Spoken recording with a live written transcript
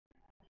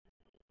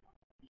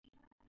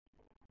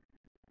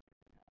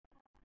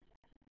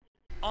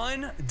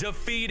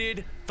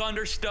undefeated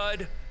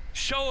Thunderstud.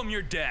 Show him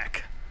your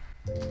deck.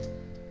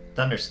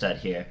 Thunderstud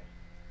here,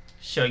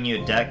 showing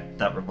you a deck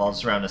that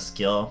revolves around a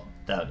skill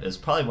that is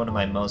probably one of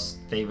my most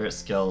favorite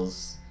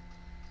skills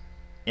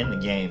in the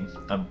game.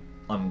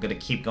 I'm gonna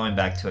keep going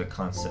back to it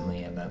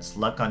constantly, and that's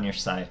luck on your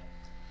side.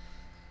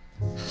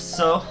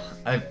 So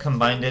I've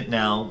combined it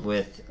now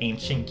with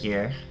Ancient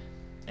Gear,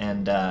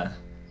 and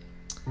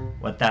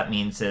what that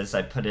means is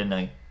I put in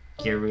a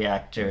Gear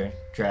Reactor,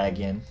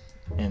 Dragon,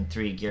 and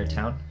 3 Gear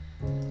Town.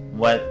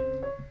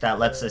 What that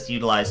lets us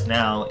utilize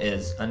now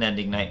is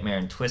Unending Nightmare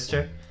and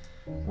Twister,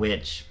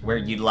 which we're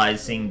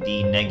utilizing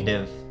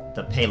the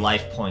pay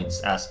life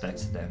points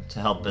aspects of them to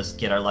help us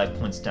get our life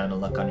points down to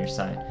luck on your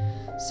side.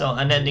 So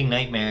Unending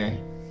Nightmare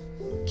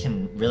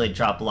can really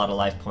drop a lot of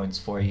life points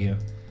for you.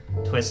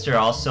 Twister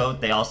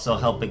they also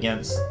help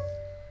against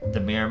the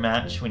mirror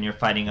match when you're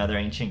fighting other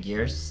ancient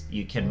gears.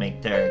 You can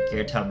make their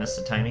gear town miss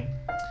the timing.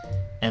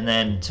 And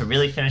then to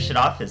really finish it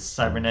off is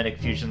Cybernetic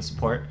Fusion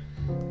support.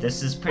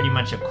 This is pretty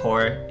much a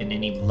core in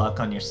any luck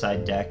on your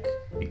side deck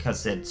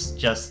because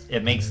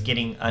it makes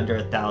getting under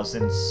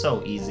 1,000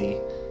 so easy.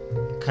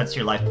 It cuts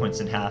your life points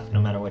in half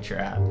no matter what you're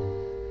at.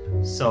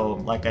 So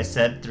like I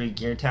said, 3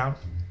 gear town.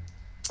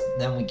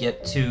 Then we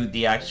get to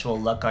the actual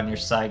luck on your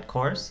side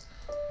cores,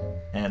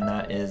 and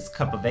that is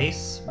Cup of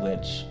Ace,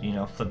 which, you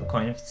know, flip a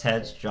coin if it's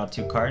heads, draw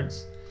 2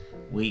 cards.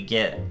 We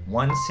get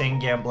 1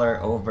 Sand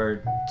Gambler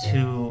over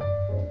 2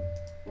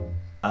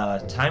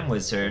 Time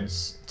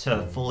Wizards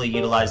to fully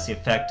utilize the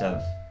effect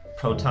of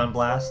Proton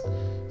Blast.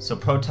 So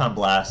Proton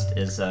Blast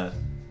is a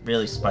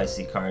really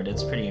spicy card.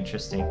 It's pretty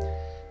interesting.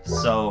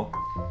 So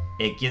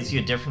it gives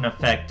you a different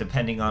effect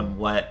depending on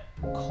what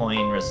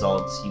coin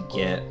results you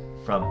get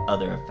from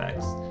other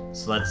effects.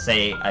 So let's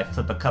say I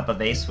flip a Cup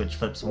of Ace, which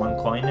flips 1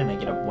 coin, and I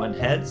get up 1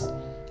 heads.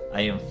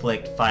 I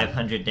inflict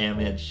 500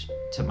 damage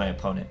to my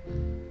opponent.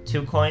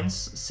 2 coins,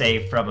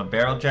 say from a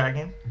Barrel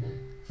Dragon,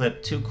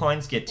 flip 2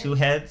 coins, get 2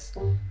 heads.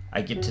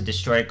 I get to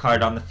destroy a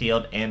card on the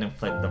field and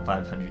inflict the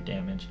 500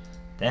 damage.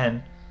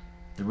 Then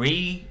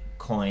 3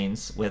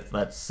 coins with,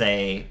 let's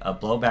say, a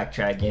Blowback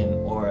Dragon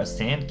or a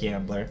Sand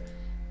Gambler,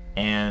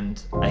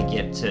 and I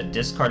get to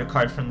discard a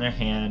card from their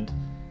hand,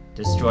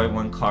 destroy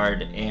 1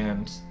 card,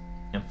 and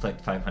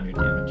inflict 500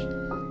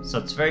 damage. So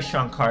it's a very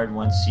strong card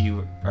once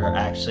you are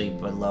actually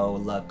below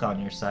luck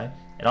on your side.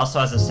 It also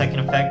has a second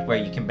effect where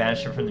you can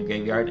banish it from the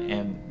graveyard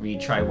and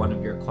retry one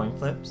of your coin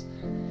flips.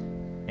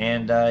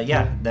 And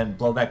yeah, then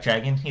Blowback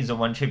Dragon, he's a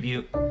 1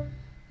 tribute.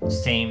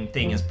 Same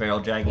thing as Barrel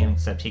Dragon,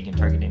 except he can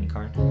target any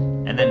card.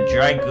 And then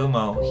Dry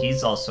Gumo,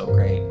 he's also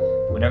great.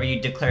 Whenever you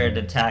declare an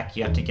attack,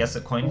 you have to guess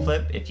a coin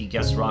flip. If you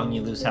guess wrong,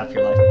 you lose half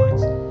your life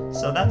points.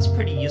 So that's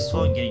pretty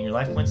useful in getting your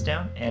life points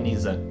down. And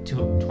he's a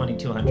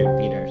 2200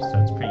 beater,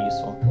 so it's pretty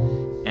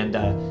useful. And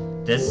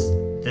this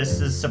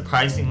is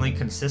surprisingly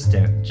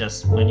consistent.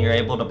 Just when you're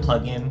able to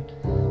plug in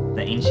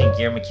the Ancient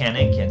Gear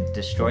mechanic and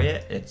destroy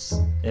it,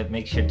 it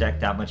makes your deck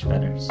that much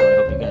better. So I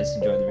hope you guys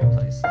enjoy the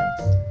replays.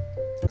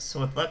 Thanks.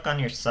 So with luck on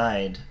your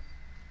side,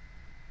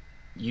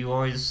 you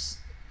always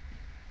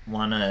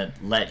want to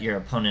let your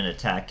opponent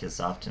attack as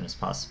often as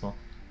possible.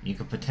 You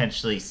could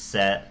potentially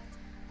set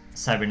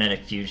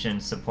Cybernetic Fusion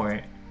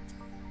support,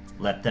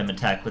 let them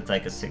attack with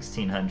like a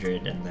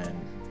 1600, and then,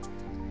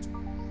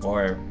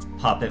 or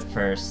pop it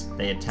first,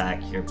 they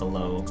attack, you're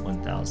below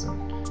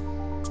 1000.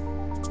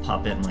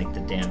 Pop it in like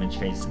the damage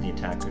phase of the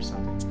attack or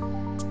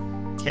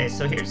something. Okay,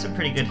 so here's a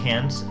pretty good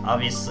hand.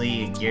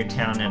 Obviously a Gear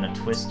Town and a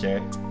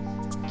Twister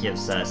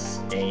gives us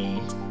a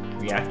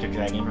Reactor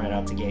Dragon right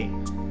out the gate.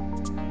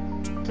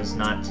 Does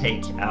not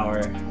take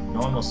our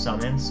normal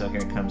summon, so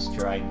here comes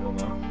Dry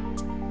Gumo.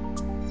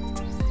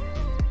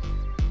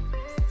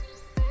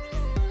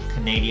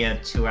 Canadia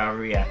 2-hour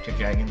Reactor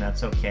Dragon,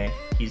 that's okay.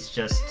 He's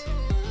just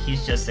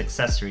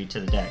accessory to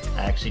the deck.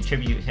 I actually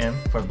tribute him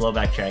for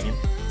Blowback Dragon.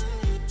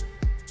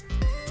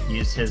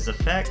 Use his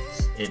effect,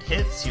 it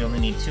hits, you only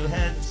need 2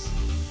 heads.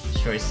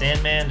 Destroy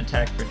Sandman,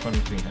 attack for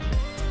 2300.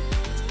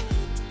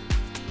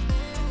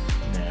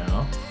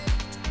 Now,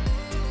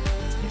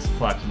 he's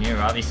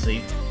Quackinier,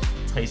 obviously.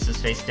 Places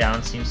face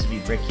down, seems to be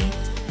bricking.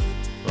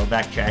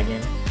 Blowback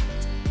Dragon,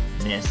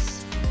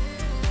 miss.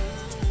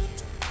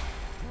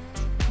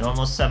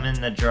 Normal summon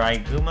the Dry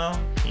Gumo,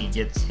 he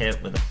gets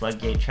hit with a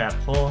Floodgate Trap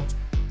Hole.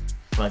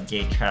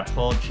 Floodgate Trap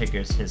Hole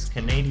triggers his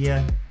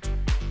Canadia,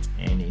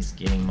 and he's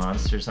getting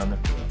monsters on the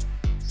field.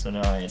 So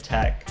now I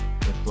attack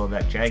with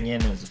Blowback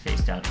Dragon as a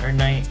face down Earn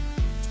Knight.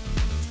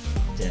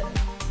 Dead.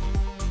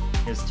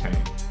 His turn.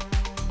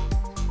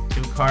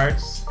 2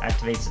 cards,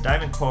 activates the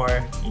Diamond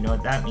Core, you know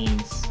what that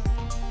means.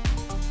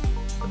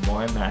 The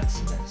more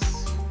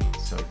Maximus.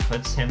 So it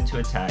puts him to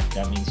attack,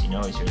 that means you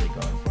know he's really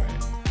going for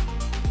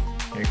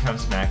it. Here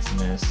comes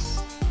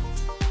Maximus.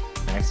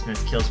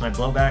 Maximus kills my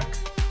Blowback.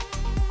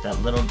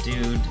 That little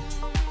dude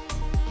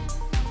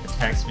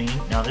attacks me.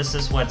 Now this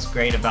is what's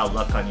great about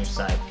luck on your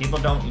side. People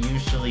don't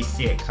usually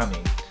see it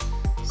coming.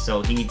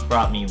 So he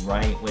brought me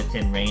right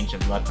within range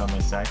of luck on my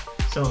side.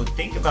 So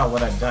think about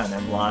what I've done.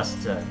 I've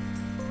lost to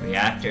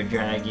Reactor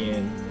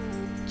Dragon,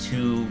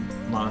 2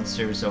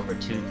 monsters over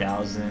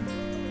 2,000,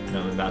 and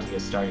I'm about to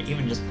get started.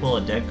 Even just pull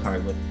a dead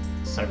card with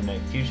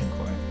Cybernetic Fusion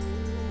Core.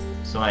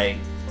 So I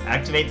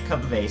activate the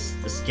Cup of Ace,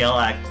 the skill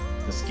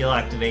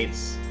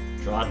activates,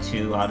 draw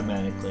 2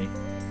 automatically.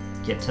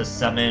 Get to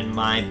summon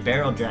my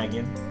Barrel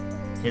Dragon.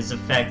 His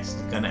effect is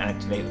gonna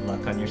activate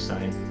Luck on your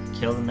side.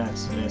 Kill the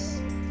Maximus.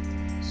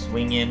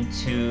 Swing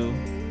into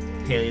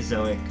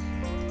Paleozoic.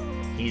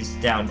 He's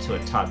down to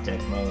a top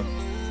deck mode.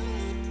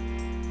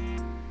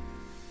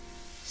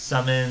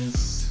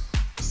 Summons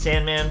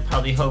Sandman,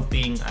 probably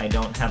hoping I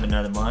don't have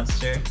another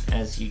monster.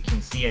 As you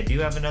can see, I do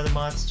have another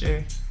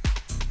monster.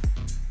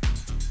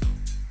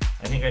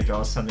 I think I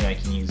draw something I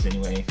can use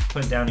anyway.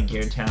 Put down a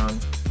Gear Town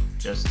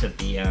just to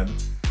BM.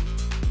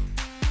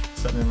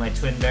 Summon my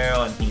Twin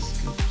Barrel and he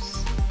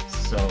scoops.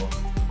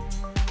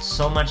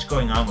 So much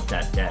going on with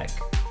that deck.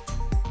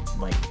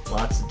 Like,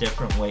 lots of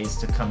different ways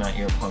to come at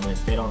your opponent.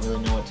 They don't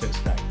really know what to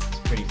expect. It's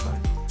pretty fun.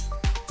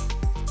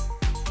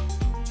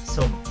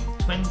 So,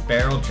 Twin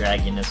Barrel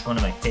Dragon is one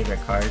of my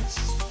favorite cards.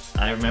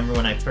 I remember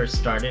when I first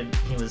started,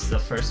 he was the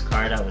first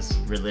card I was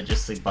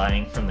religiously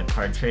buying from the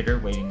card trader,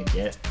 waiting to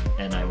get,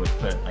 and I would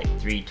put like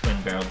 3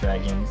 Twin Barrel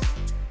Dragons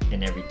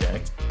in every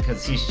deck,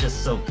 because he's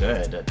just so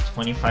good. A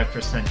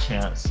 25%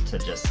 chance to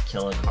just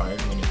kill a card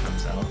when he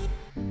comes out.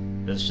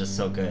 It was just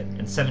so good.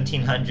 And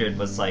 1700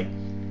 was like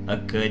a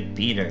good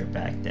beater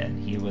back then.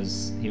 He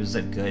was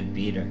a good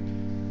beater.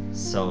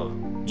 So,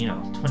 you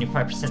know,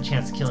 25%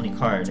 chance to kill any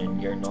card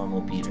and you're a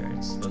normal beater.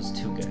 It was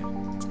too good.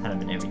 Had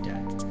him in every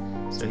deck.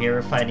 So here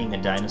we're fighting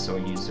a dinosaur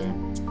user.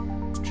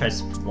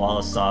 Tries to wall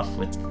us off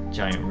with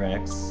Giant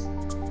Rex.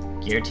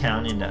 Gear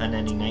Town into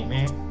Unending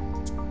Nightmare.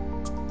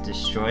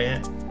 Destroy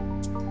it.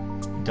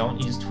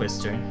 Don't use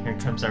Twister. Here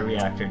comes our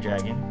Reactor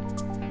Dragon.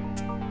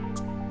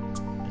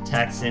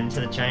 Attacks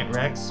into the Giant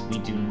Rex. We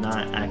do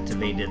not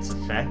activate its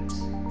effect.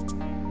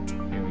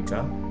 Here we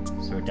go.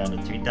 So we're down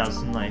to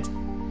 3,000 life.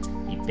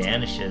 He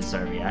banishes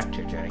our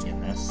Reactor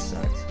Dragon. That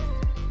sucks.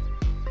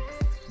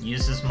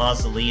 Uses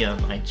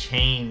Mausoleum. I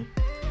chain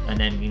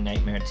Unending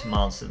Nightmare to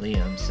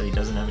Mausoleum, so he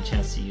doesn't have a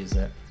chance to use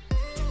it.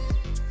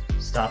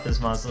 Stop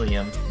his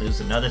Mausoleum.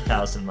 Lose another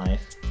 1,000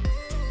 life.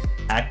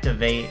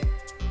 Activate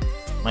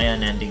my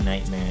Unending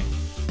Nightmare.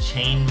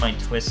 Chain my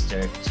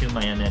Twister to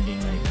my Unending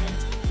Nightmare.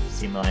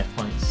 See my life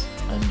points?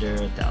 Under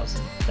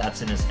 1,000.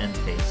 That's in his end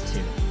phase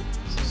too.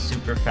 So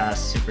super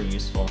fast, super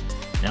useful.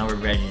 Now we're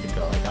ready to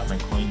go. I got my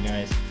coin,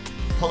 guys.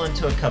 Pull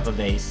into a Cup of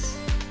Ace.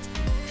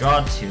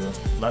 Draw 2.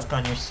 Luck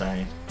on your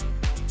side.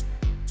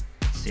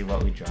 Let's see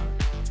what we draw.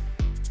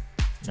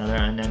 Another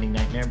Unending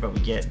Nightmare, but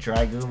we get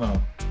Dragumo.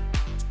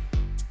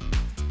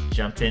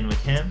 Jump in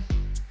with him.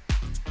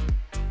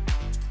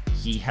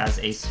 He has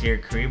a Sphere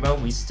Karibo.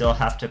 We still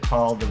have to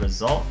call the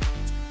result.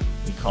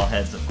 We call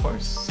heads, of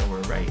course, so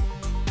we're right.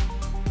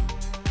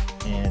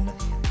 And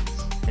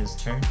his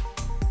turn.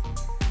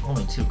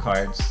 Only 2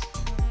 cards.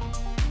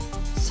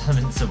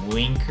 Summons a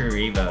Wing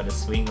Karibo to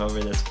swing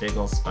over this big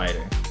ol'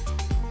 spider.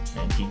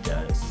 And he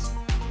does.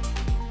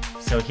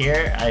 So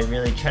here, I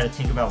really try to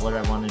think about what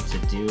I wanted to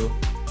do.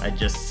 I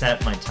just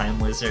set my Time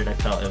Wizard. I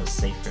felt it was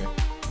safer.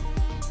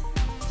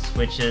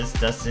 Switches,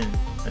 doesn't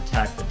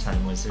attack the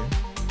Time Wizard.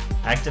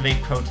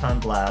 Activate Proton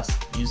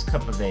Blast. Use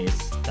Cup of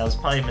Ace. That was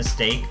probably a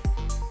mistake.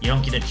 You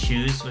don't get to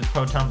choose with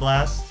Proton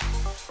Blast.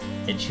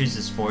 It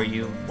chooses for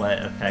you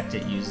what effect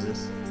it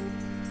uses.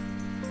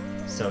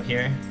 So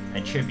here, I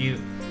Tribute.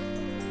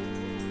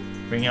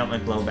 Bring out my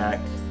Blowback.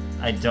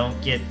 I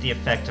don't get the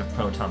effect of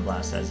Proton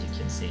Blast, as you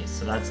can see.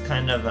 So that's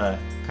kind of a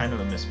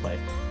misplay.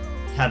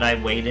 Had I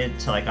waited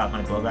till I got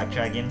my Blowback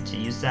Dragon to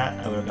use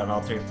that, I would have got all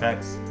 3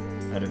 effects.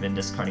 I would have been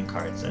discarding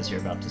cards, as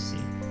you're about to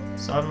see.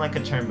 So I'm like a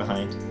turn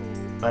behind,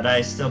 but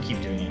I still keep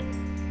doing it.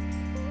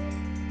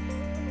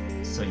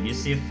 So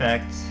use the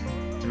effect,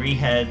 3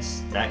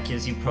 heads, that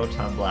gives you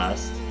Proton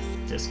Blast.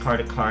 Discard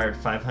a card,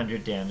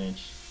 500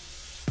 damage.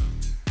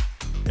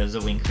 There's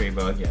a Wing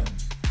Karibo again.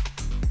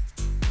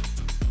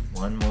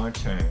 One more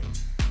turn.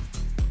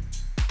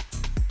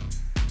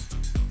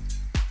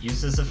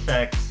 Uses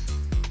effect.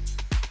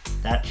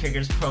 That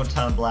triggers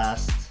Proton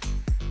Blast.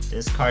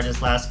 Discard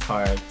his last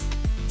card.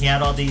 He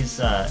had all these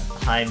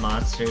high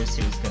monsters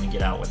he was going to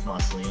get out with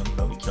Mausoleum,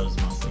 but we killed his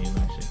Mausoleum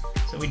actually.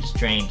 So we just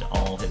drained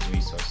all his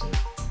resources.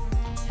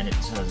 And it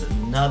does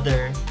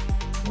another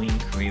Wing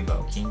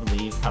Karibo. Can you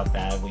believe how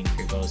bad Wing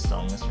Karibo is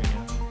stalling us right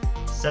now?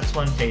 Sets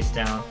 1 face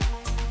down.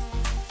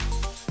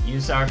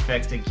 Use our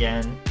effect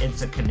again.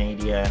 It's a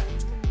Canadia.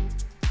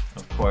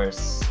 Of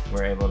course,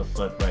 we're able to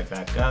flip right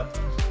back up.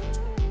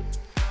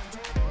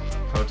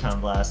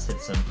 Proton Blast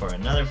hits him for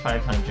another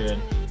 500.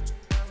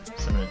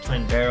 Summon a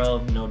Twin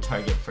Barrel, no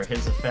target for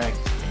his effect,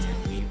 and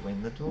we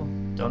win the duel.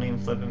 Don't even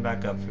flip him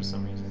back up for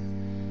some reason.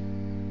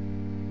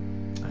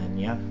 And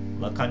yeah,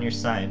 luck on your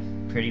side.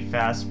 Pretty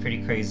fast,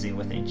 pretty crazy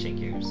with Ancient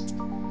Gears.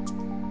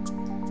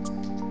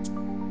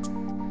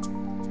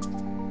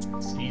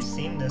 So you've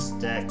seen this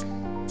deck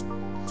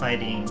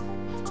fighting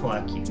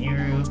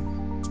Koakimiru.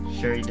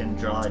 Sure, he didn't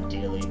draw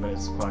ideally, but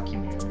it's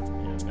Koakimiru.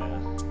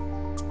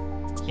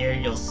 And here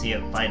you'll see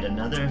it fight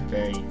another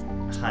very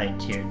high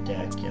tier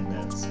deck, and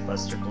that's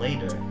Buster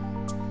Blader.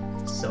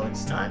 So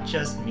it's not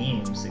just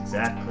memes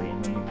exactly.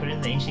 When you put it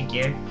in the Ancient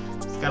Gear,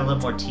 it's got a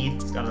little more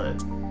teeth. It's got to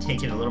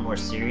take it a little more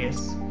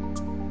serious.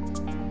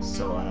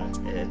 So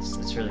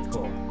it's really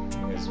cool.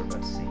 You guys are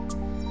about to see.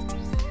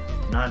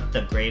 Not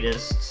the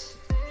greatest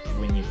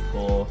when you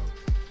pull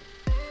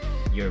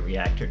your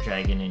Reactor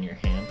Dragon in your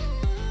hand,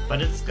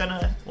 but it's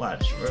gonna,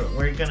 watch,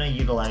 we're gonna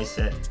utilize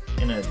it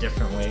in a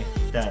different way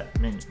that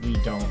we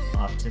don't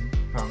often,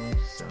 probably.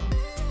 So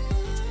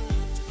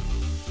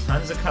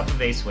tons of Cup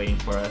of Ace waiting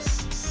for us.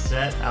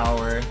 Set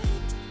our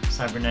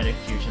Cybernetic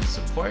Fusion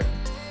support.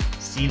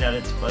 See that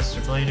it's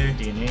Buster Blader,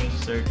 DNA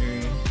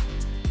Surgery.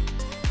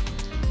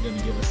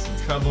 Gonna give us some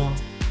trouble.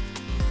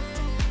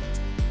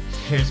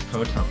 Here's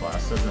Proton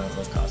Blast. Doesn't that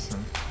look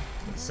awesome?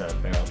 It's a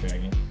Barrel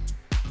Dragon.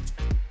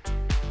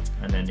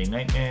 Unending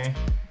Nightmare.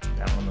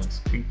 That one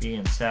looks creepy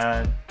and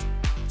sad.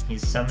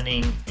 He's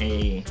summoning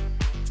a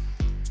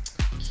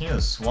King of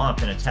the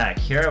Swamp in attack.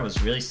 Here I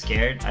was really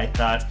scared. I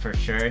thought for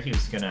sure he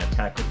was gonna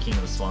attack with King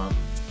of the Swamp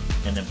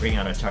and then bring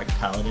out a Dark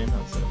Paladin.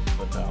 I was like,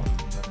 what the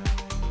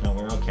hell? No,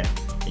 we're okay.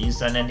 I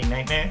used Unending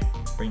Nightmare.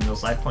 Bring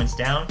those life points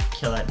down.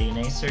 Kill that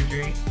DNA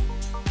Surgery.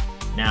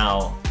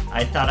 Now,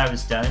 I thought I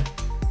was done.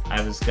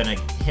 I was gonna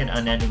hit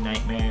Unending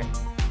Nightmare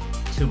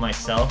to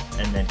myself,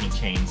 and then he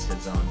chains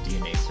his own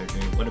DNA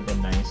Surgery. Would have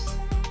been nice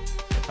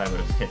if I would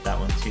have hit that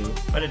one too,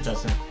 but it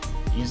doesn't.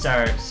 Use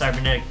our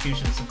Cybernetic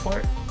Fusion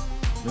support.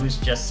 Lose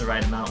just the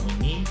right amount we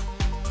need.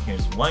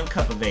 Here's 1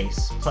 Cup of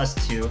Ace plus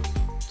 2.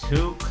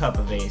 2 Cup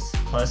of Ace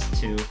plus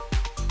 2.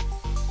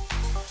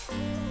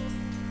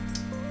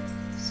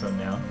 So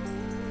now,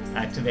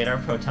 activate our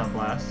Proton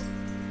Blast.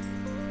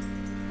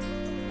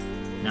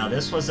 Now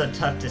this was a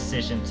tough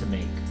decision to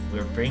make.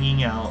 We're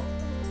bringing out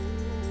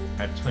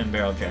our Twin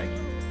Barrel Dragon.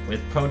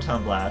 With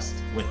Proton Blast,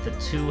 with the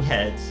 2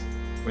 heads,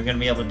 we're going to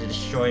be able to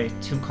destroy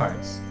 2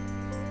 cards.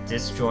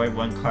 Destroy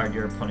 1 card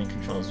your opponent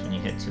controls when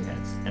you hit 2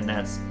 heads. And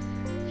that's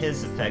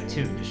his effect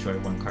too, destroy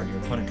 1 card your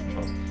opponent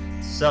controls.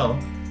 So,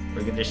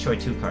 we're going to destroy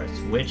 2 cards.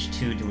 Which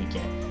 2 do we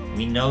get?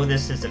 We know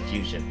this is a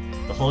fusion.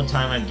 The whole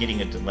time I'm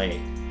getting a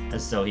delay,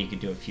 as though he could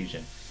do a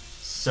fusion.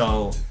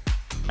 So,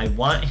 I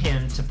want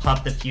him to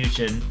pop the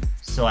fusion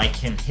so I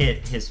can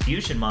hit his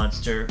fusion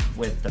monster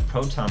with the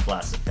Proton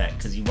Blast effect,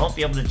 because he won't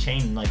be able to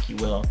chain like you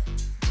will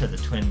to the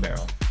Twin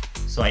Barrel.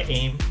 So I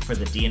aim for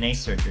the DNA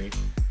Surgery,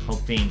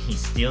 hoping he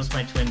steals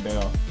my Twin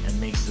Barrel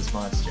and makes this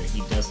monster.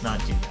 He does not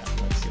do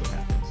that. Let's see what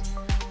happens.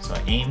 So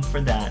I aim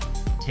for that.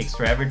 Takes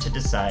forever to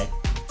decide.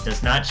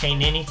 Does not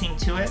chain anything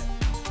to it.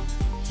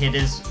 Hit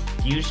his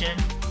fusion.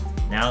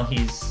 Now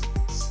he's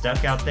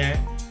stuck out there.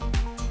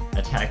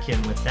 Attack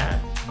him with that.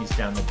 He's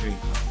down to 3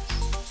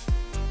 cards.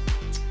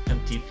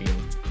 Empty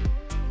field.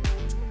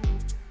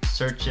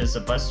 Searches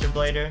a Buster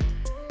Blader.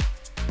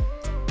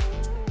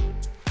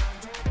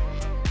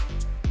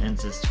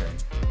 Ends his turn.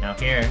 Now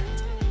here,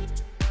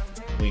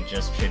 we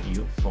just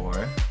tribute for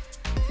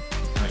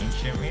our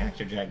Ancient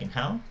Reactor Dragon.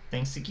 How?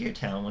 Thanks to Gear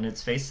Town. When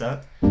it's face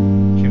up,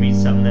 tribute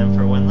summon them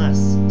for 1 less.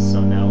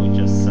 So now we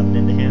just summon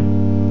into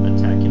him,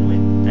 attack and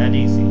win. That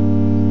easy.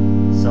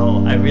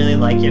 So I really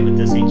like it with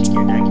this Ancient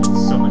Gear deck.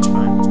 It's so much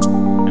fun.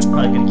 I'm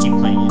probably going to keep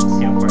playing it and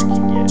see how far I